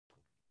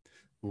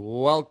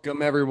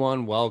Welcome,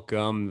 everyone.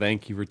 Welcome.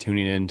 Thank you for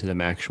tuning in to the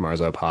Max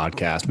Schmarzo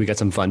podcast. We got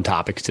some fun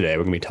topics today.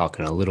 We're going to be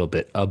talking a little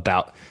bit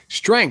about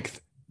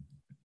strength.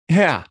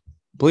 Yeah,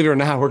 believe it or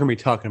not, we're going to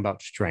be talking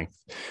about strength,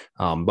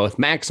 both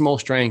maximal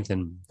strength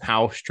and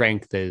how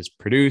strength is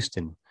produced.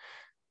 And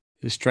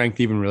is strength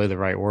even really the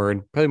right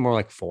word? Probably more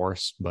like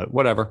force, but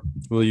whatever.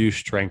 We'll use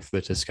strength for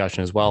the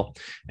discussion as well.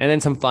 And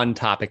then some fun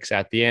topics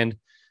at the end.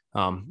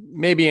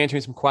 Maybe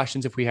answering some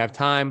questions if we have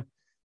time.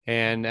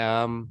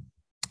 And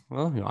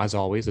well, as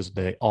always, as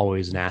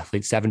always an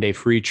athlete, 7-day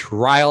free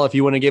trial. If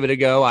you want to give it a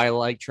go, I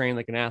like training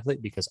like an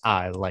athlete because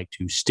I like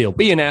to still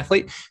be an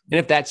athlete. And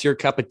if that's your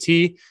cup of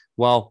tea,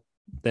 well,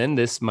 then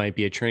this might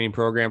be a training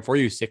program for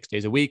you. 6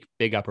 days a week,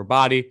 big upper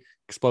body,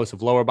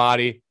 explosive lower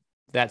body.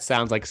 That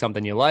sounds like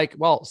something you like.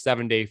 Well,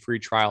 7-day free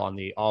trial on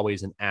the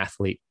Always an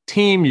Athlete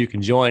team. You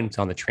can join. It's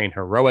on the Train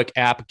Heroic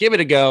app. Give it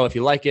a go. If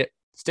you like it,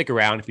 stick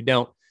around. If you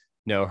don't,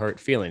 no hurt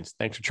feelings.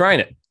 Thanks for trying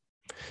it.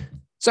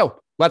 So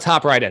let's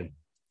hop right in.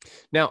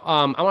 Now,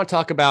 I want to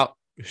talk about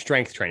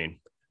strength training.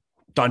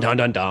 Dun, dun,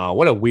 dun, dun.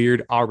 What a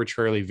weird,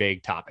 arbitrarily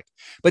vague topic.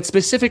 But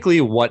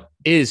specifically, what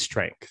is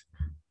strength?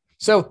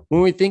 So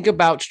when we think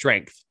about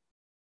strength,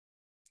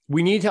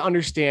 we need to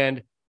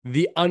understand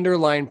the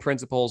underlying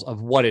principles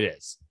of what it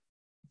is.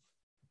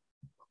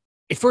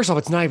 First off,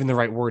 it's not even the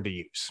right word to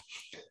use.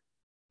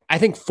 I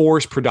think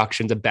force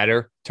production is a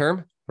better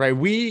term, right?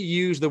 We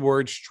use the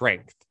word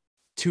strength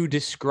to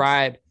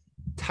describe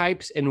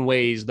types and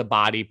ways the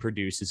body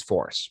produces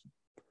force.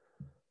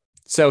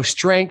 So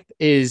strength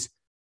is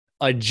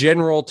a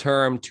general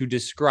term to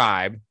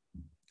describe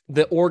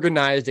the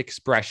organized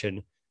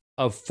expression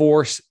of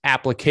force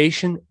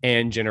application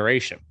and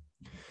generation.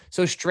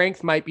 So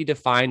strength might be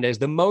defined as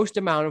the most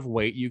amount of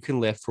weight you can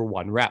lift for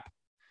one rep.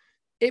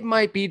 It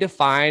might be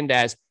defined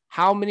as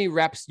how many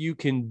reps you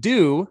can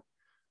do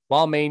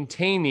while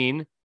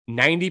maintaining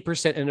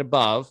 90% and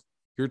above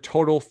your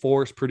total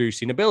force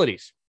producing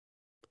abilities.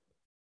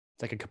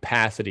 It's like a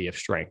capacity of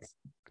strength,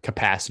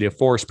 capacity of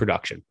force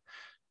production.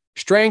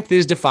 Strength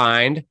is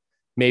defined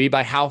maybe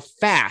by how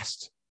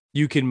fast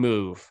you can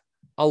move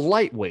a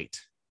light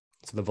weight.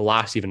 So the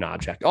velocity of an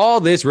object. All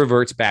this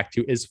reverts back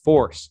to is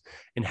force.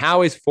 And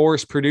how is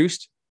force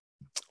produced?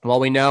 Well,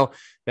 we know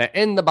that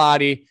in the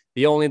body,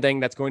 the only thing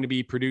that's going to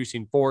be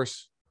producing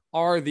force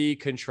are the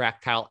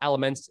contractile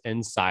elements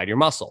inside your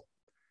muscle.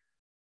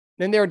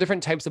 Then there are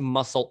different types of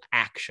muscle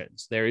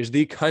actions. There is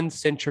the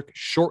concentric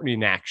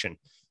shortening action.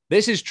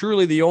 This is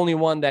truly the only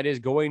one that is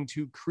going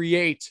to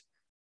create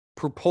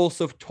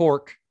propulsive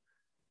torque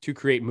to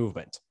create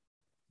movement.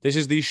 This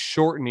is the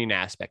shortening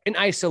aspect, in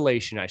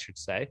isolation, I should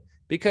say,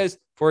 because,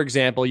 for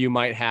example, you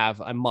might have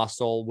a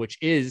muscle which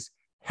is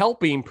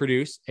helping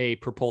produce a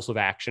propulsive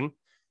action,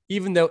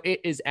 even though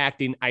it is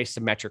acting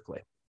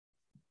isometrically.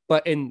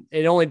 But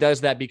it only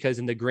does that because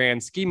in the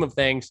grand scheme of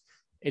things,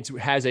 it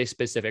has a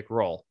specific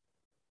role.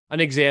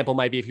 An example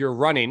might be if you're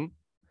running,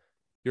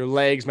 your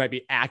legs might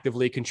be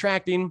actively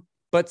contracting,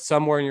 but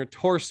somewhere in your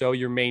torso,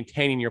 you're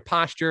maintaining your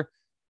posture.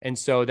 And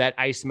so that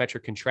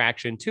isometric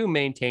contraction to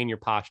maintain your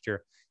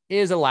posture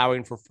is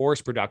allowing for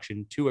force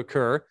production to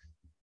occur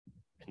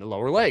in the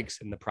lower legs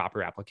in the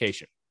proper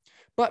application.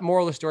 But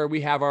moral of the story,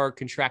 we have our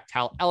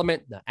contractile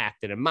element, the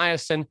actin and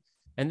myosin,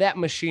 and that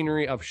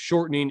machinery of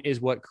shortening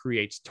is what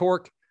creates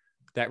torque.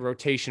 That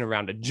rotation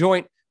around a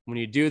joint. When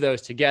you do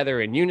those together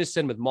in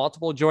unison with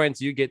multiple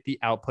joints, you get the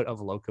output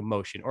of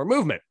locomotion or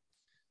movement.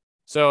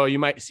 So you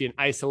might see an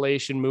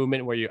isolation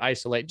movement where you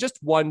isolate just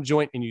one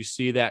joint and you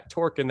see that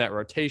torque and that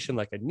rotation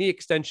like a knee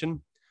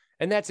extension.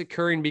 And that's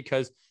occurring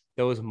because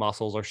those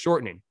muscles are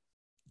shortening.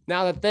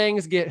 Now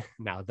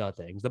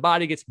the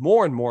body gets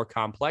more and more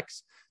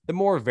complex, the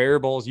more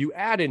variables you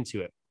add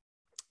into it.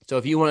 So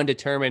if you want to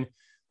determine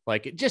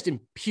like just in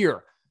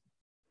pure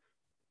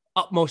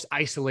utmost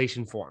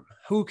isolation form,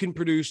 who can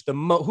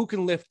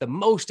lift the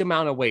most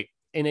amount of weight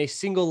in a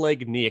single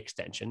leg knee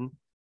extension,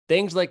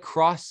 things like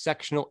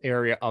cross-sectional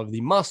area of the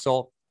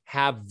muscle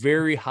have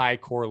very high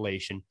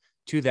correlation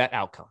to that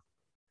outcome.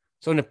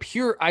 So in a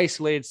pure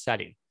isolated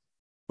setting,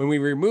 when we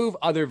remove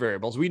other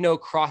variables, we know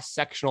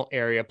cross-sectional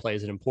area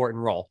plays an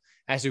important role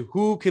as to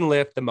who can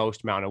lift the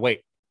most amount of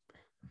weight.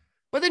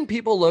 But then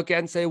people look at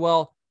and say,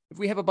 well, if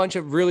we have a bunch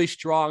of really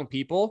strong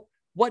people,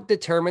 what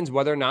determines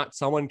whether or not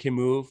someone can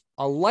move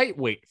a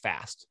lightweight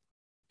fast?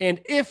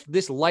 And if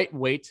this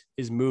lightweight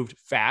is moved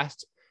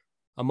fast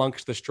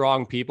amongst the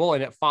strong people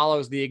and it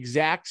follows the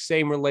exact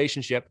same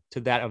relationship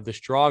to that of the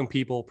strong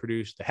people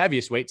produce the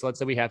heaviest weight. So let's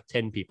say we have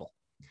 10 people.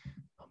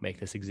 I'll make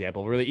this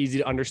example really easy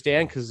to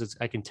understand because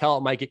I can tell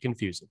it might get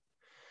confusing.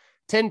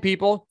 10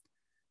 people,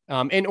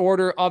 in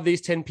order of these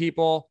 10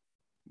 people,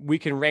 we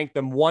can rank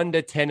them 1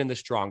 to 10 in the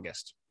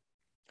strongest.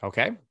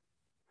 Okay.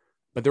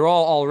 But they're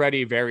all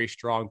already very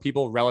strong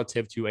people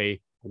relative to a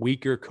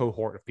weaker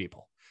cohort of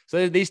people.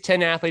 So these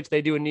 10 athletes,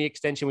 they do a knee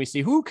extension. We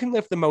see who can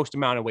lift the most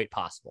amount of weight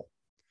possible.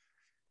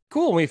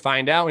 Cool. We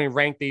find out and we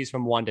rank these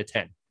from 1 to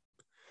 10.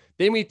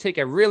 Then we take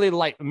a really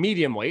light,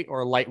 medium weight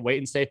or a lightweight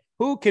and say,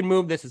 who can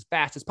move this as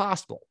fast as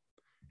possible?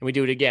 And we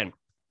do it again.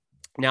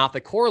 Now, if the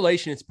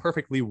correlation is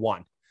perfectly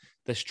 1,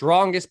 the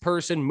strongest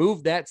person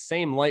moved that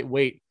same light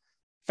weight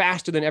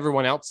faster than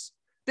everyone else,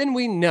 then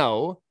we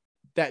know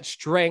that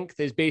strength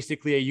is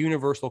basically a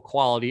universal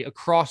quality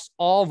across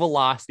all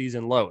velocities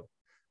and load.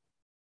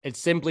 It's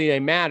simply a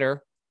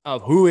matter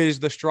of who is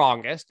the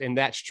strongest, and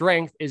that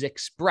strength is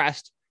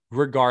expressed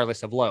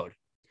regardless of load.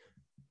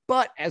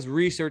 But as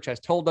research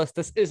has told us,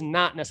 this is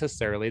not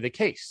necessarily the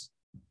case.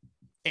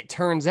 It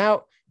turns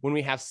out when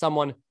we have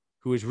someone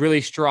who is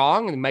really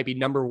strong and might be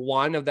number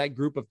one of that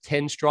group of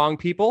 10 strong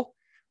people,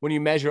 when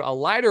you measure a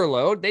lighter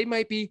load, they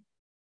might be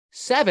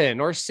 7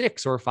 or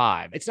 6 or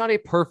 5. It's not a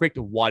perfect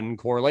one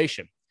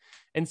correlation.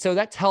 And so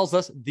that tells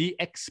us the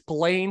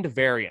explained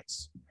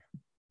variance.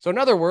 So in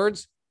other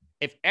words,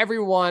 if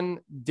everyone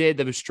did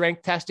the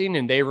strength testing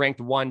and they ranked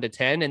 1 to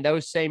 10, and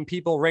those same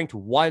people ranked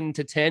 1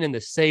 to 10 in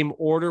the same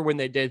order when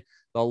they did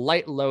the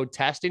light load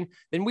testing,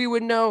 then we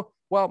would know,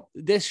 well,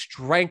 this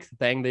strength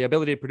thing, the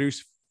ability to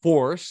produce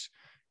force,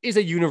 is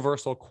a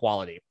universal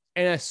quality.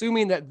 And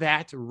assuming that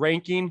that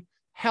ranking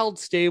held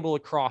stable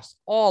across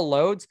all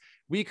loads,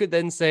 we could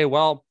then say,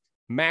 well,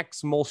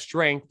 maximal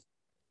strength,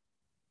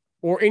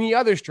 or any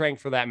other strength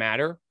for that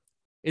matter,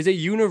 is a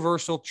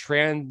universal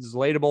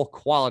translatable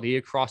quality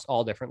across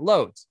all different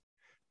loads.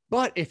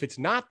 But if it's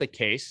not the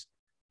case,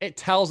 it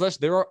tells us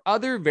there are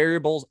other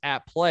variables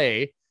at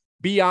play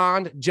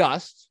beyond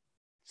just,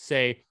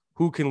 say,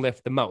 who can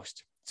lift the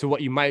most. So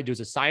what you might do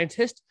as a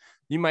scientist,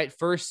 you might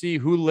first see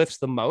who lifts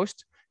the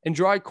most and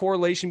draw a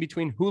correlation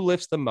between who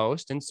lifts the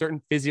most and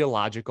certain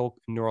physiological,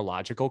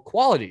 neurological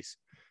qualities,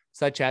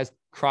 such as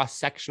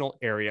cross-sectional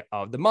area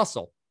of the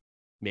muscle,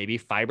 maybe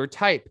fiber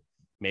type,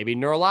 maybe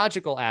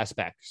neurological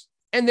aspects.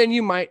 And then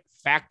you might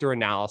factor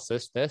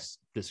analysis this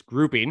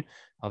grouping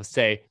of,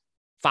 say,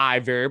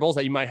 5 variables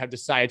that you might have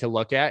decided to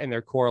look at and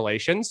their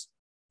correlations.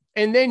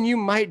 And then you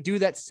might do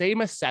that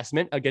same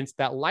assessment against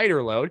that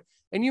lighter load,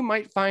 and you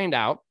might find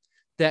out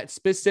that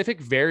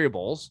specific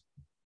variables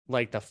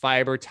like the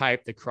fiber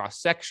type, the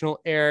cross-sectional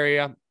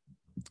area,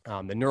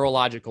 the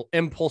neurological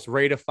impulse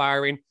rate of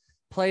firing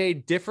play a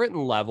different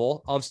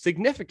level of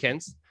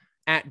significance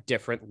at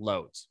different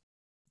loads.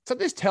 So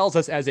this tells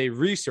us as a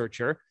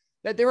researcher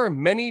that there are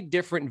many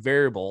different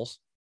variables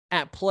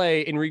at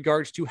play in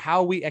regards to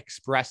how we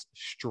express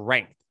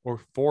strength or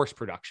force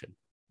production.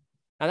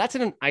 Now that's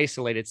in an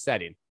isolated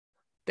setting.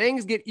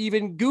 Things get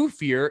even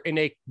goofier in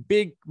a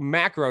big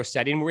macro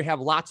setting where we have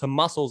lots of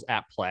muscles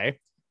at play,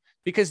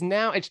 because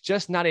now it's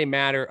just not a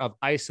matter of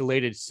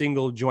isolated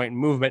single joint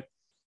movement.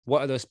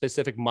 What are those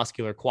specific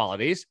muscular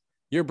qualities?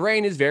 Your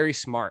brain is very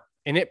smart,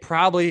 and it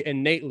probably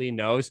innately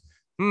knows,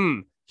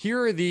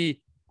 here are the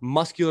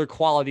muscular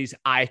qualities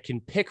I can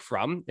pick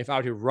from if I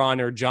were to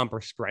run or jump or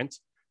sprint.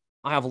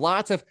 I have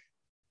lots of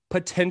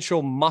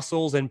potential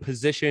muscles and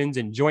positions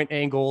and joint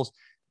angles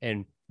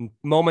and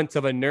moments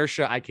of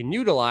inertia I can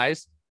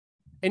utilize,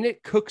 and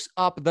it cooks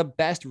up the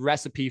best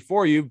recipe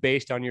for you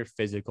based on your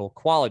physical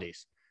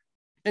qualities.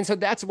 And so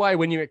that's why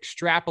when you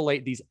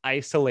extrapolate these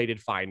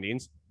isolated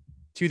findings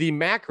to the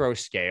macro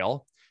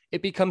scale,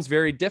 it becomes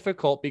very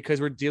difficult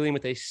because we're dealing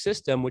with a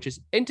system which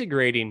is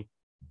integrating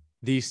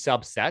these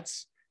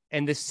subsets,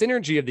 and the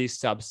synergy of these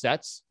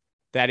subsets,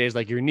 that is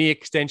like your knee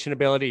extension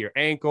ability, your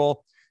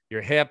ankle,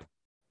 your hip,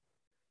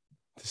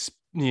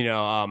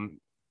 we'll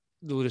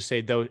just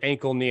say those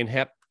ankle, knee, and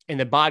hip, and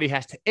the body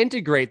has to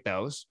integrate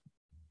those.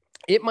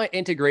 It might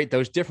integrate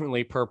those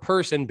differently per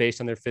person based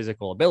on their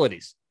physical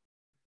abilities.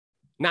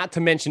 Not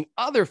to mention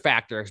other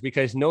factors,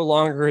 because no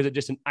longer is it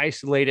just an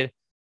isolated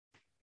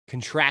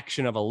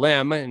contraction of a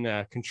limb in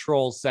a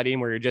controlled setting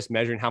where you're just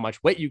measuring how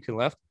much weight you can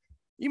lift.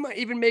 You might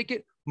even make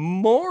it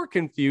more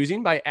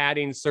confusing by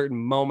adding certain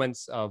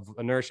moments of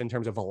inertia in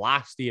terms of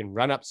velocity and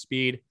run-up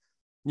speed.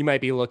 You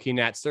might be looking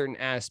at certain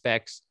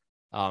aspects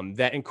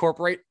that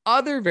incorporate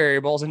other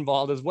variables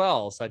involved as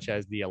well, such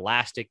as the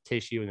elastic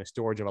tissue and the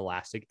storage of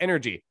elastic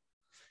energy.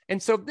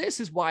 And so this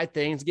is why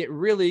things get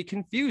really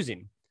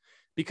confusing,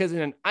 because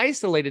in an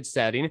isolated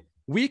setting,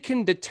 we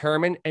can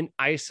determine and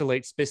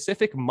isolate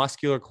specific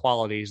muscular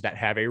qualities that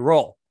have a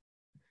role.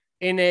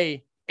 In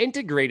an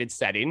integrated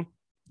setting,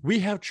 we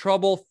have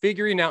trouble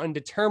figuring out and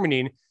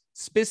determining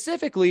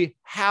specifically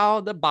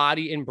how the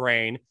body and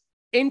brain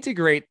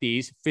integrate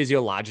these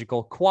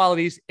physiological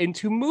qualities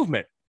into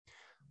movement.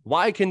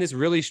 Why can this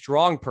really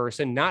strong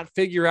person not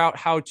figure out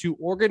how to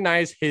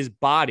organize his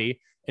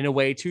body in a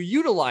way to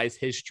utilize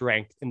his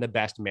strength in the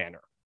best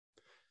manner?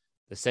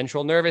 The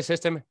central nervous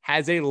system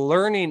has a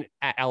learning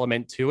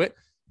element to it,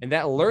 and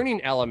that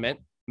learning element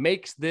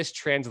makes this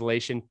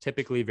translation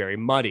typically very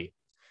muddy.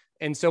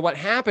 And so what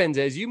happens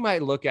is you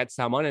might look at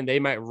someone and they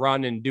might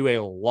run and do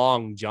a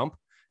long jump.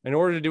 In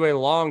order to do a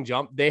long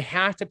jump, they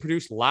have to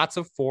produce lots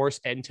of force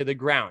into the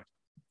ground.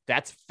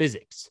 That's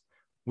physics.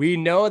 We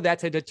know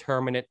that's a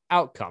determinate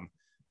outcome.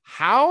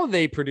 How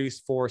they produce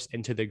force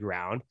into the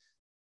ground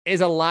is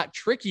a lot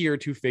trickier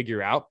to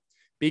figure out,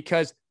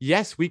 because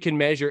yes, we can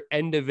measure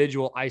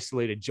individual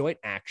isolated joint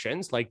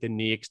actions like the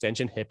knee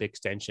extension, hip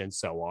extension, and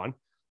so on.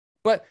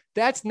 But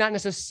that's not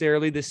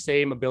necessarily the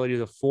same ability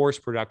to force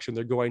production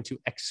they're going to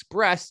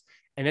express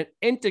in an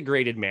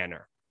integrated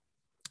manner.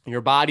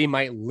 Your body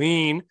might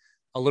lean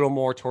a little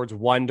more towards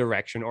one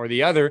direction or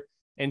the other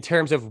in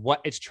terms of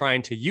what it's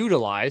trying to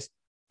utilize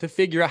to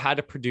figure out how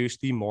to produce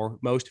the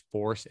most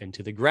force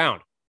into the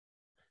ground.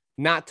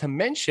 Not to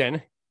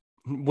mention,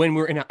 when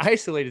we're in an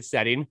isolated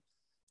setting,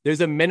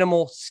 there's a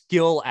minimal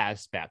skill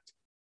aspect,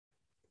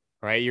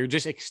 right? You're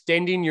just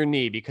extending your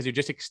knee. Because you're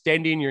just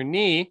extending your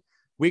knee,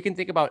 we can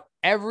think about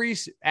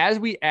as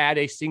we add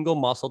a single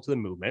muscle to the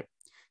movement,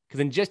 because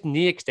in just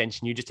knee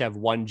extension, you just have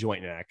one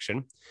joint in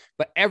action.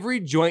 But every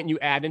joint you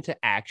add into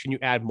action, you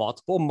add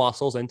multiple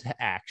muscles into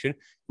action,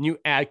 and you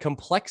add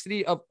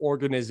complexity of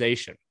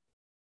organization.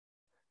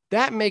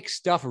 That makes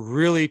stuff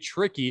really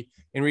tricky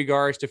in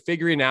regards to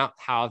figuring out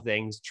how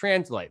things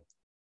translate.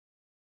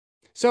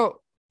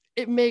 So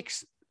it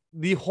makes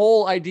the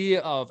whole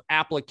idea of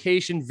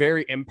application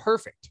very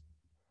imperfect.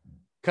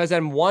 Because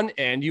on one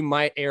end, you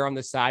might err on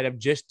the side of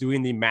just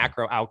doing the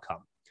macro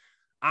outcome.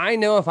 I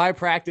know if I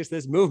practice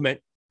this movement,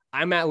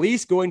 I'm at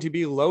least going to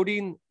be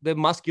loading the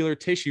muscular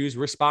tissues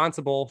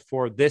responsible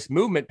for this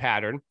movement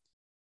pattern.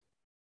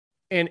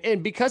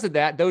 And because of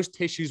that, those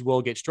tissues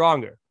will get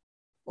stronger.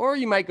 Or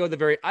you might go the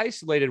very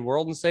isolated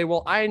world and say,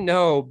 well, I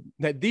know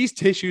that these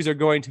tissues are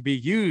going to be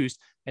used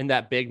in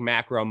that big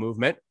macro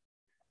movement.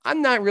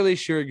 I'm not really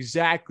sure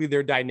exactly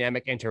their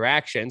dynamic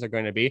interactions are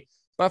going to be.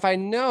 But if I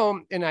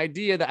know an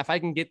idea that if I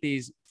can get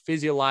these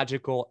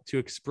physiological to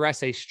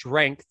express a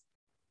strength,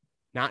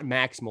 not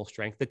maximal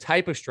strength, the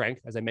type of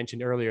strength, as I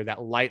mentioned earlier,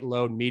 that light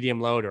load, medium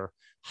load, or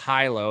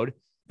high load,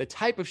 the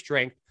type of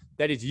strength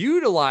that is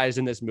utilized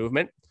in this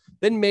movement,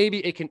 then maybe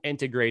it can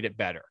integrate it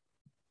better.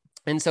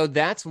 And so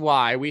that's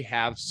why we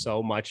have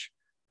so much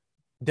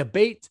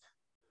debate,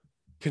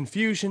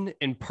 confusion,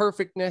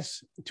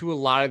 imperfectness to a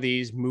lot of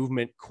these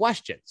movement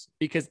questions.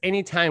 Because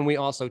anytime we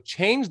also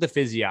change the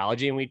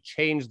physiology and we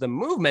change the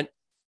movement,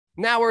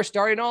 now we're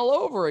starting all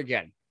over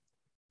again.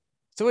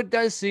 So it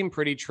does seem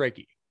pretty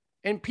tricky.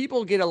 And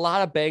people get a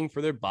lot of bang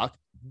for their buck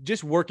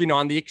just working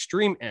on the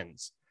extreme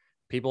ends.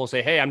 People will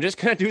say, hey, I'm just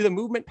going to do the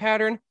movement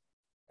pattern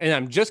and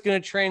I'm just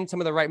going to train some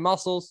of the right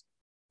muscles.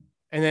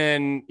 And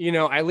then,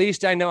 at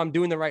least I know I'm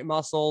doing the right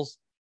muscles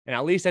and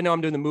at least I know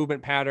I'm doing the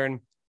movement pattern.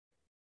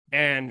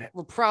 And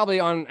we're probably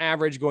on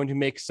average going to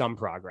make some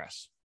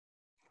progress,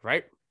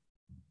 right?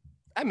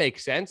 That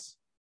makes sense.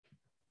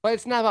 But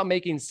it's not about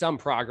making some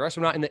progress.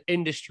 We're not in the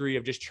industry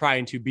of just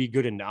trying to be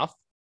good enough.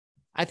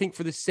 I think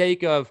for the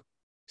sake of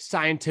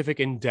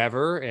scientific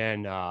endeavor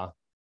and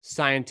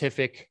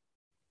scientific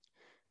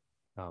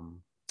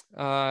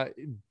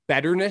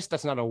betterness,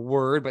 that's not a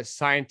word, but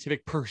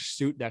scientific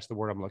pursuit, that's the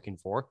word I'm looking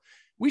for.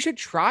 We should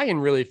try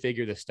and really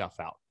figure this stuff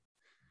out.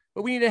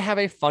 But we need to have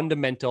a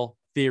fundamental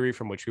theory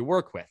from which we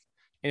work with.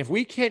 And if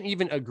we can't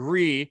even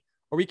agree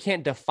or we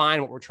can't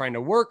define what we're trying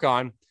to work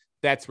on,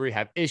 that's where we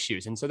have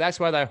issues. And so that's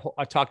why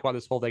I talked about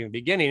this whole thing in the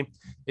beginning,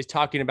 is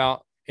talking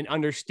about and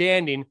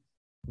understanding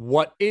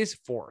what is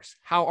force,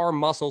 how are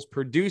muscles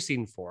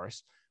producing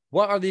force,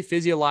 what are the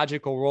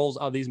physiological roles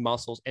of these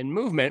muscles in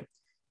movement.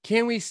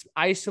 Can we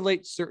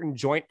isolate certain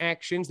joint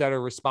actions that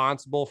are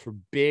responsible for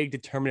big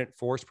determinant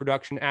force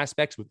production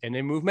aspects within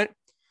a movement?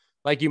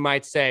 Like you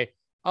might say,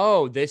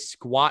 oh, this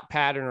squat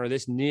pattern or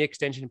this knee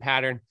extension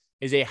pattern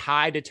is a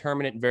high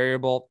determinant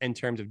variable in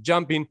terms of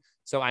jumping.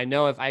 So I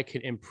know if I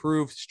can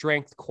improve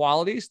strength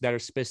qualities that are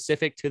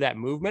specific to that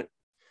movement,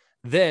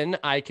 then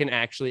I can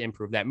actually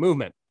improve that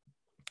movement.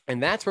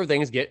 And that's where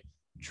things get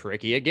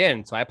tricky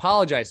again. So I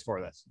apologize for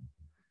this.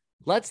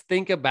 Let's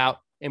think about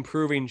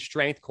improving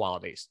strength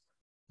qualities.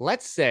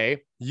 Let's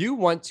say you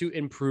want to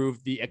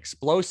improve the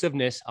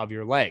explosiveness of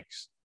your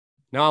legs.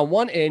 Now, on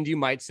one end, you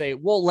might say,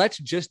 well, let's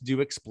just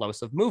do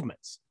explosive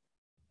movements.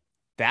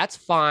 That's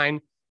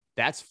fine.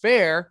 That's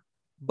fair.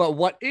 But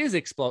what is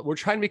explosive? We're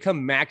trying to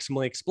become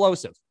maximally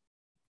explosive.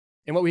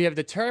 And what we have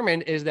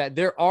determined is that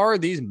there are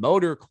these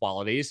motor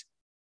qualities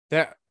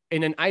that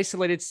in an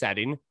isolated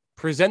setting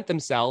present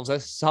themselves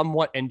as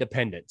somewhat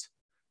independent.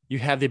 You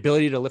have the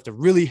ability to lift a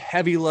really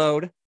heavy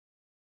load,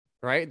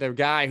 right? The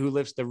guy who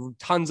lifts the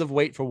tons of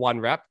weight for one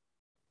rep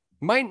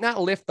might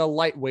not lift the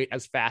light weight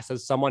as fast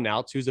as someone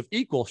else who's of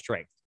equal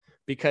strength,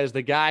 because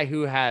the guy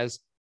who is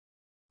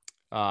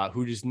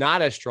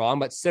not as strong,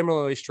 but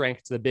similarly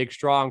strength to the big,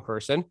 strong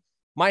person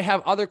might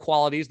have other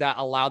qualities that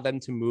allow them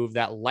to move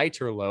that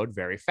lighter load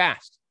very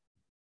fast.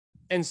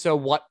 And so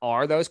what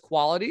are those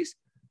qualities?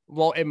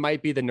 Well, it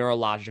might be the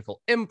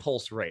neurological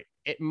impulse rate.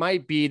 It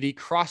might be the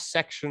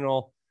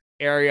cross-sectional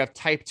area of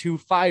type 2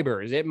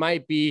 fibers. It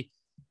might be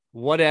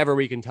whatever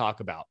we can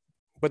talk about.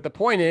 But the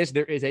point is,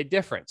 there is a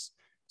difference.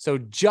 So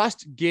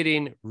just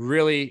getting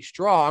really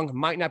strong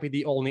might not be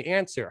the only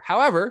answer.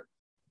 However,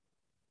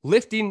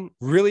 lifting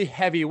really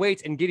heavy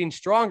weights and getting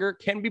stronger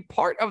can be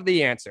part of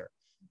the answer.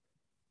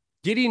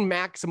 Getting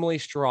maximally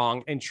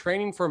strong and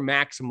training for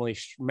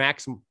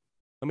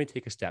let me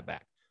take a step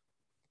back.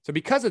 So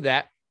because of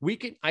that, we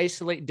can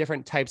isolate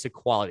different types of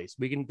qualities.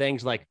 We can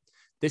things like,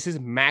 this is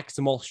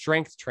maximal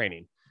strength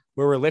training,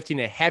 where we're lifting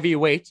a heavy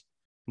weight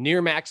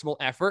near maximal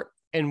effort.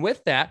 And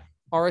with that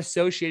are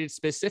associated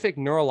specific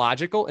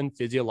neurological and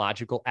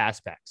physiological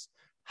aspects.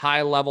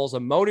 high levels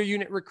of motor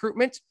unit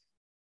recruitment,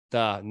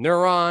 the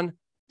neuron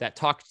that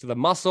talks to the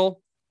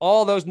muscle.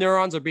 All those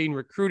neurons are being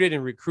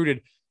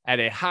recruited at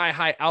a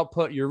high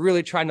output. You're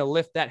really trying to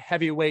lift that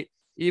heavy weight.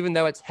 Even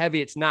though it's heavy,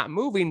 it's not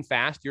moving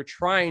fast. You're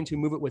trying to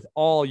move it with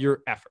all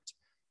your effort,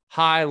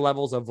 high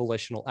levels of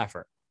volitional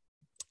effort.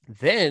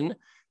 Then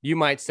you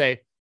might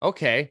say,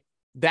 okay,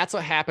 that's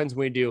what happens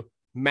when we do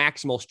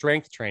maximal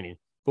strength training.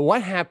 But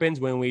what happens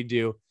when we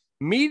do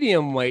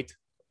medium weight,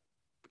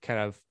 kind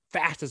of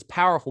fast as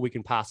powerful we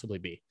can possibly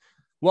be?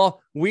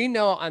 Well, we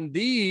know on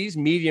these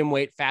medium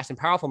weight, fast and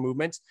powerful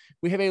movements,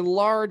 we have a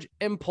large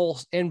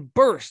impulse and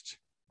burst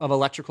of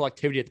electrical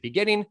activity at the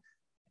beginning.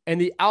 And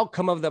the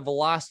outcome of the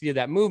velocity of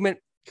that movement,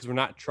 because we're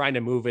not trying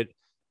to move it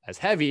as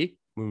heavy,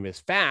 move it as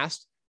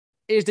fast,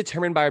 is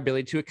determined by our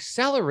ability to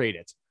accelerate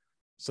it.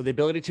 So the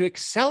ability to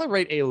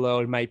accelerate a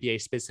load might be a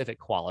specific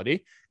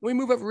quality. We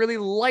move up really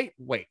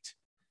lightweight.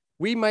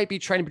 We might be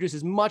trying to produce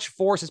as much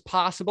force as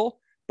possible,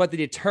 but the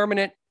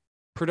determinant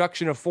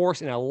production of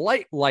force in a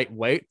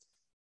lightweight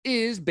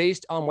is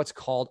based on what's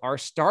called our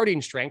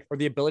starting strength, or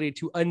the ability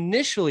to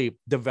initially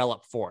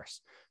develop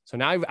force. So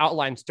now we've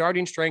outlined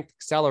starting strength,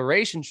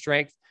 acceleration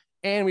strength,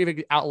 and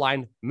we've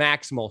outlined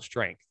maximal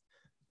strength.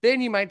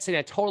 Then you might say in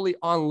a totally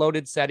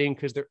unloaded setting,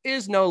 because there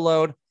is no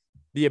load,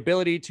 the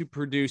ability to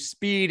produce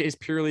speed is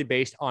purely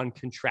based on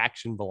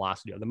contraction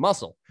velocity of the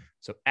muscle.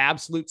 So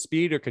absolute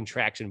speed or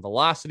contraction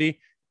velocity,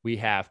 we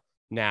have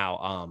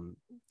now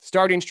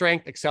starting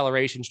strength,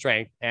 acceleration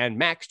strength, and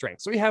max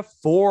strength. So we have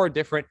 4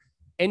 different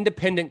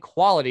independent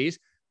qualities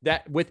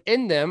that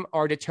within them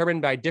are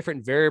determined by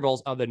different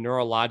variables of the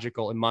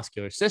neurological and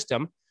muscular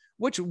system,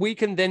 which we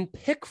can then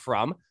pick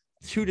from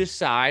to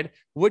decide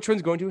which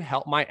one's going to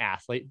help my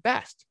athlete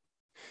best.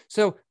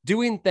 So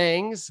doing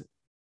things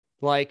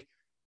like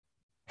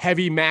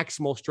heavy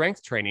maximal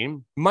strength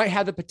training might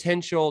have the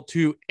potential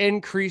to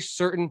increase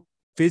certain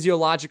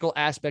physiological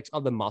aspects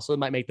of the muscle. It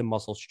might make the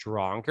muscle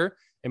stronger.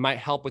 It might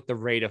help with the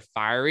rate of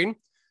firing.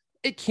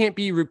 It can't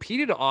be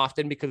repeated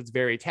often because it's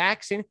very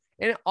taxing.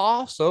 And it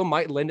also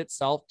might lend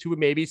itself to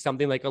maybe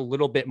something like a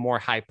little bit more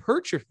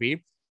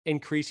hypertrophy,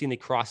 increasing the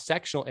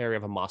cross-sectional area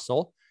of a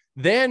muscle,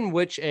 than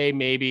which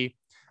maybe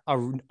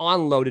an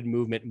unloaded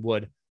movement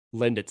would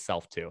lend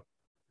itself to.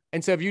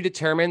 And so if you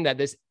determine that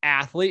this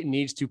athlete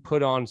needs to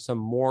put on some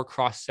more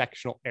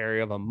cross-sectional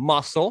area of a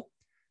muscle,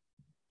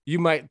 you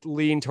might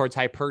lean towards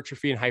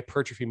hypertrophy and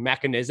hypertrophy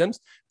mechanisms,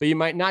 but you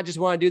might not just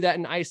want to do that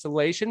in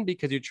isolation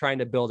because you're trying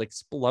to build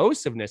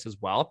explosiveness as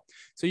well.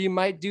 So you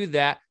might do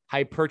that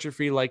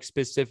hypertrophy like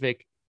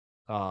specific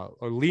or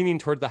leaning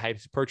toward the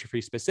hypertrophy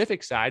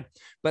specific side,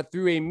 but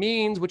through a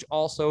means which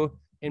also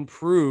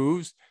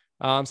improves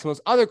some of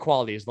those other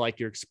qualities like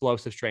your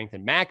explosive strength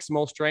and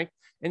maximal strength.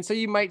 And so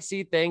you might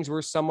see things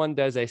where someone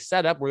does a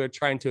setup where they're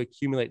trying to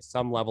accumulate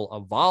some level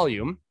of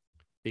volume,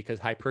 because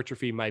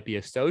hypertrophy might be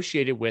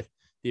associated with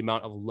the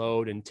amount of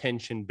load and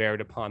tension bared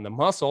upon the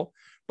muscle,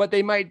 but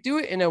they might do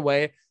it in a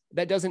way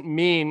that doesn't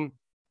mean,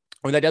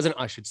 or that doesn't,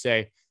 I should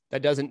say,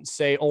 that doesn't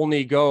say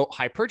only go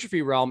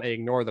hypertrophy realm and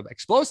ignore the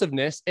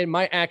explosiveness. It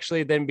might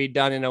actually then be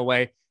done in a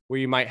way where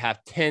you might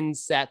have 10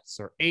 sets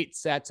or 8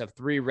 sets of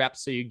 3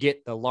 reps. So you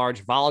get the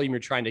large volume you're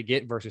trying to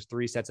get versus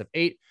 3 sets of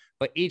 8.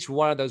 But each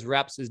one of those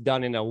reps is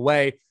done in a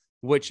way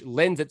which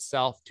lends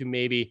itself to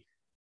maybe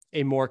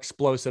a more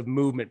explosive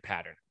movement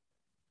pattern.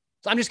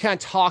 So I'm just kind of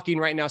talking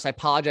right now. So I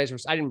apologize.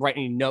 I didn't write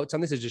any notes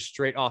on this. It's just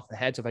straight off the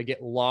head. So if I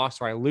get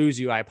lost or I lose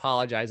you, I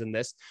apologize in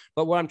this.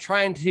 But what I'm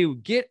trying to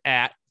get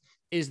at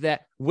is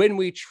that when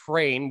we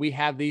train, we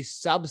have these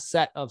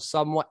subset of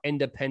somewhat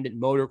independent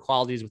motor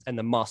qualities within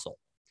the muscle.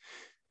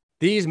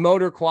 These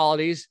motor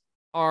qualities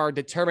are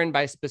determined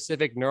by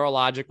specific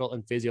neurological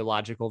and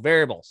physiological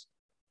variables.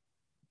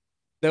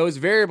 Those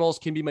variables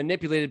can be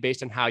manipulated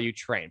based on how you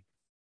train.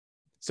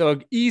 So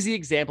an easy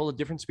example, the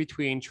difference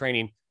between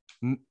training,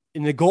 and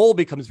the goal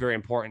becomes very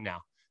important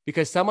now,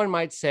 because someone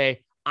might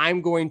say,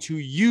 I'm going to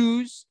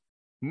use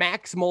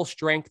maximal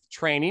strength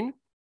training,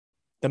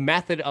 the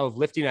method of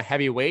lifting a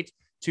heavy weight,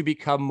 to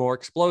become more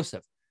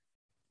explosive.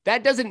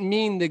 That doesn't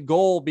mean the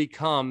goal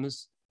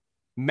becomes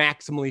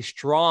maximally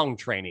strong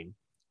training,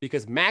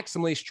 because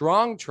maximally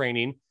strong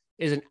training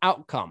is an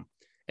outcome.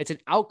 It's an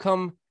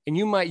outcome, and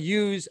you might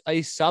use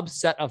a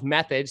subset of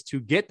methods to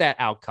get that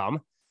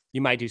outcome.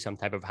 You might do some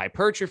type of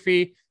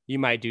hypertrophy. You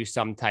might do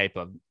some type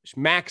of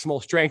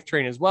maximal strength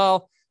training as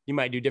well. You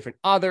might do different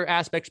other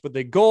aspects, but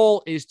the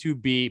goal is to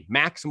be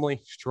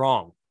maximally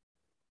strong.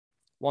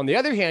 Well, on the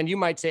other hand, you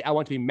might say, I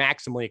want to be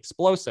maximally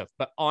explosive,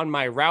 but on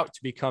my route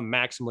to become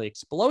maximally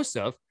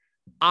explosive,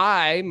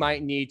 I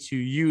might need to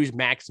use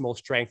maximal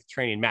strength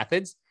training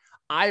methods.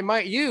 I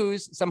might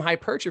use some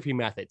hypertrophy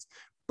methods,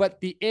 but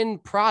the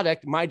end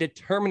product, my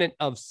determinant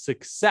of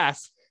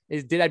success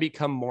is, did I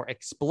become more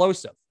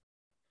explosive?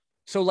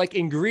 So like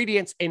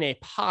ingredients in a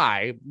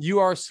pie, you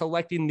are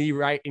selecting the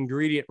right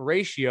ingredient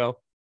ratio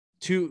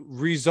to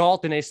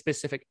result in a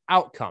specific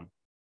outcome.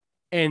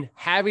 And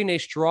having a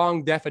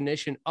strong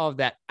definition of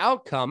that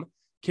outcome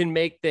can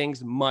make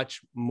things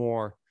much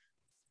more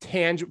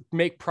tangible,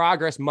 make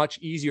progress much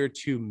easier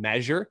to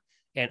measure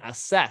and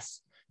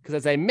assess. Because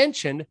as I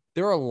mentioned,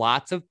 there are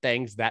lots of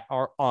things that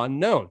are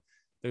unknown.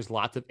 There's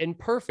lots of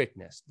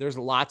imperfectness. There's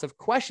lots of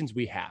questions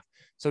we have.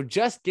 So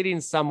just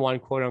getting someone,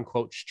 quote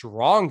unquote,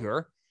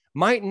 stronger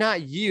might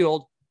not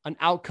yield an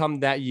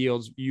outcome that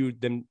yields you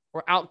them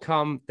or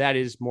outcome that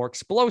is more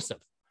explosive.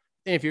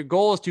 And if your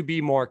goal is to be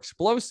more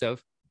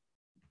explosive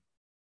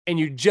and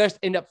you just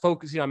end up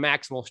focusing on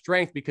maximal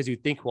strength because you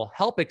think will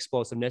help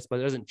explosiveness, but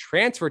it doesn't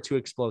transfer to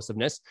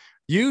explosiveness,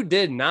 you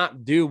did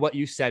not do what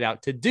you set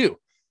out to do.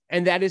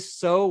 And that is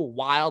so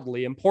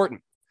wildly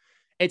important.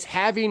 It's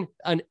having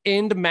an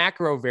end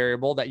macro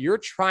variable that you're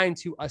trying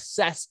to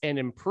assess and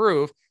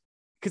improve.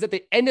 Because at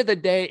the end of the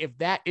day, if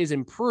that is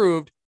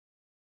improved,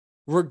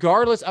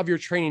 regardless of your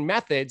training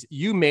methods,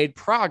 you made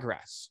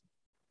progress.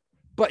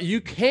 But you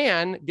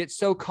can get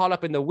so caught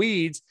up in the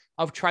weeds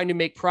of trying to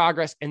make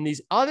progress in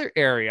these other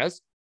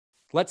areas.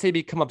 Let's say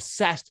become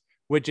obsessed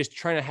with just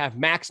trying to have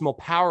maximal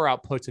power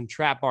outputs and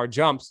trap bar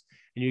jumps.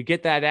 And you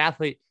get that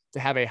athlete to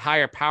have a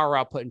higher power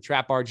output in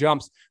trap bar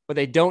jumps, but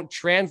they don't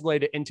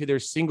translate it into their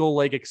single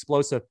leg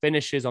explosive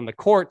finishes on the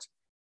court,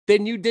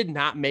 then you did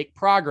not make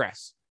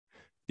progress.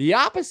 The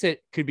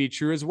opposite could be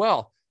true as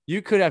well.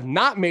 You could have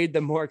not made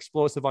them more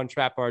explosive on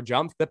trap bar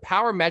jumps. The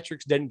power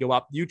metrics didn't go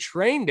up. You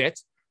trained it.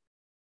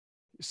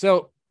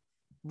 But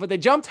they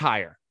jumped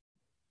higher.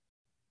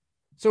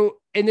 So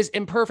in this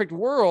imperfect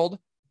world,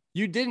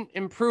 you didn't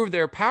improve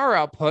their power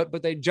output,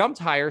 but they jumped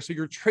higher. So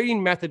your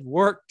training method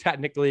worked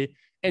technically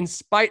in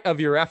spite of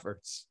your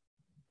efforts.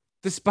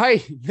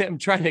 Despite them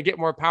trying to get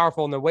more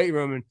powerful in the weight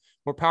room and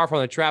more powerful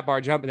in the trap bar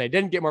jump, and they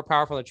didn't get more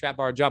powerful in the trap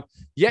bar jump,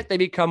 yet they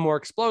become more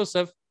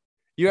explosive.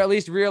 You at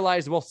least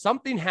realize, well,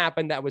 something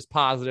happened that was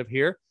positive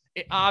here.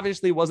 It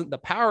obviously wasn't the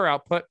power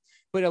output,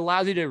 but it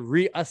allows you to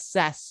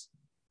reassess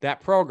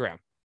that program.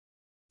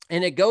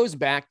 And it goes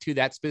back to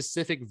that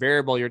specific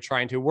variable you're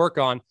trying to work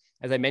on.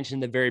 As I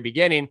mentioned in the very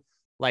beginning,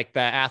 like the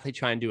athlete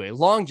trying to do a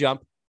long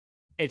jump,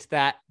 it's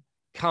that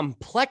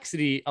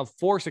complexity of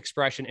force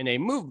expression in a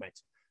movement.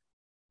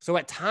 So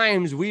at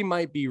times we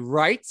might be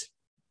right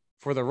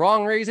for the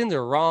wrong reasons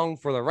or wrong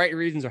for the right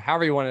reasons, or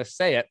however you want to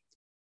say it.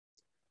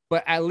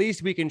 But at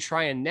least we can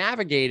try and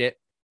navigate it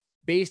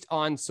based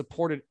on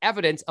supported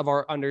evidence of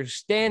our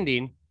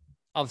understanding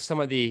of some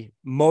of the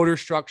motor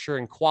structure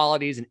and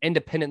qualities and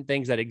independent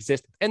things that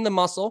exist in the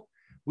muscle.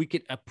 We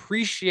can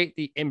appreciate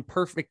the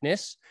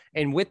imperfectness.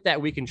 And with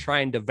that, we can try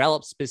and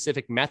develop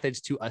specific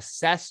methods to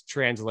assess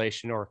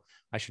translation, or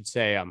I should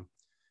say,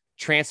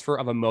 transfer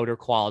of a motor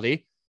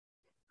quality.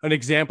 An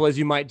example is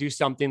you might do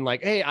something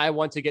like, hey, I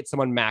want to get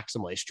someone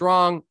maximally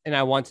strong, and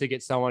I want to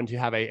get someone to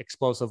have an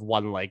explosive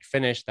one leg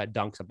finish that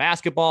dunks a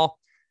basketball.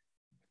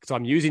 So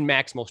I'm using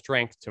maximal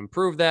strength to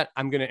improve that.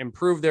 I'm going to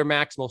improve their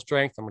maximal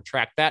strength. I'm going to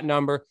track that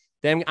number.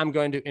 Then I'm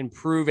going to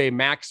improve a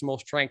maximal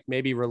strength,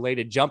 maybe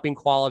related jumping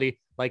quality,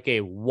 like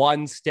a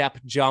one-step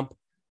jump.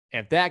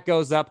 If that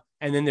goes up,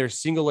 and then their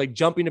single leg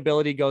jumping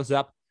ability goes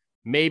up,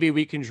 maybe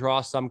we can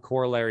draw some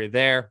corollary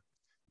there.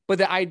 But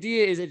the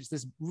idea is it's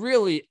this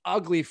really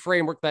ugly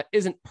framework that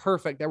isn't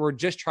perfect, that we're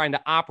just trying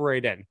to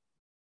operate in.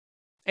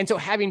 And so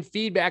having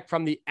feedback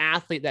from the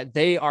athlete that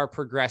they are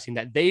progressing,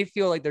 that they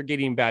feel like they're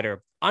getting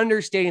better,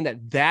 understanding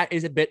that that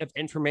is a bit of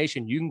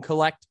information you can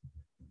collect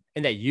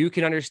and that you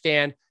can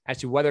understand as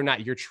to whether or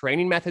not your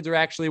training methods are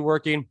actually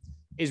working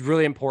is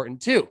really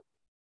important too,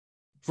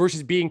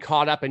 versus being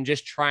caught up in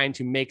just trying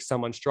to make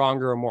someone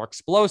stronger or more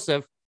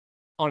explosive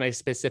on a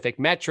specific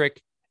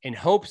metric in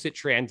hopes it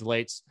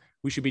translates.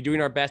 We should be doing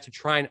our best to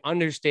try and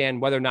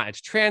understand whether or not it's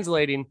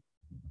translating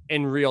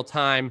in real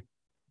time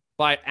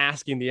by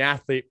asking the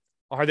athlete,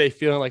 are they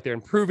feeling like they're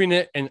improving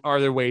it? And are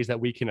there ways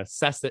that we can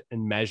assess it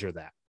and measure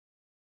that?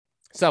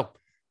 So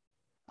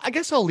I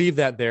guess I'll leave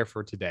that there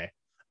for today.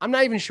 I'm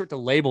not even sure what to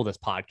label this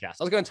podcast.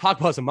 I was going to talk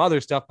about some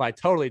other stuff, but I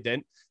totally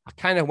didn't. I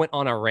kind of went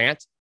on a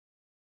rant.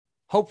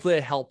 Hopefully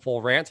a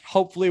helpful rant.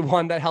 Hopefully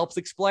one that helps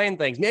explain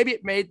things. Maybe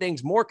it made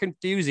things more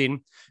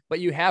confusing, but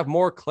you have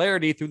more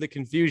clarity through the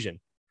confusion.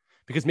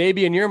 Because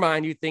maybe in your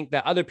mind, you think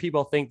that other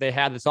people think they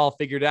have this all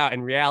figured out.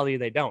 In reality,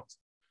 they don't.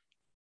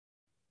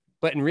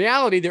 But in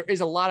reality, there is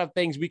a lot of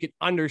things we can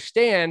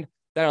understand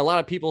that a lot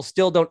of people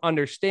still don't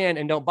understand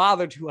and don't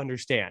bother to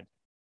understand.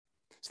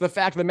 So the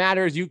fact of the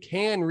matter is you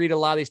can read a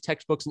lot of these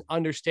textbooks and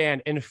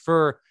understand,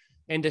 infer,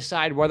 and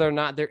decide whether or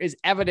not there is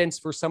evidence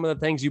for some of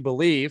the things you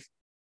believe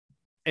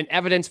and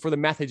evidence for the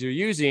methods you're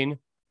using.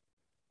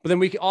 But then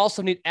we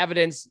also need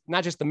evidence,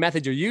 not just the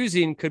methods you're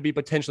using could be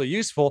potentially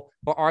useful,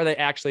 but are they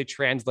actually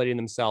translating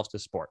themselves to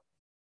sport?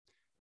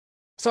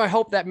 So I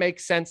hope that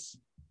makes sense.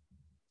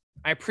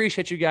 I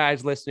appreciate you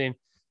guys listening.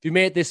 If you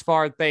made it this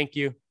far, thank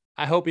you.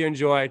 I hope you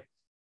enjoyed.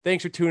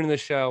 Thanks for tuning in the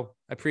show.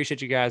 I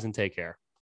appreciate you guys and take care.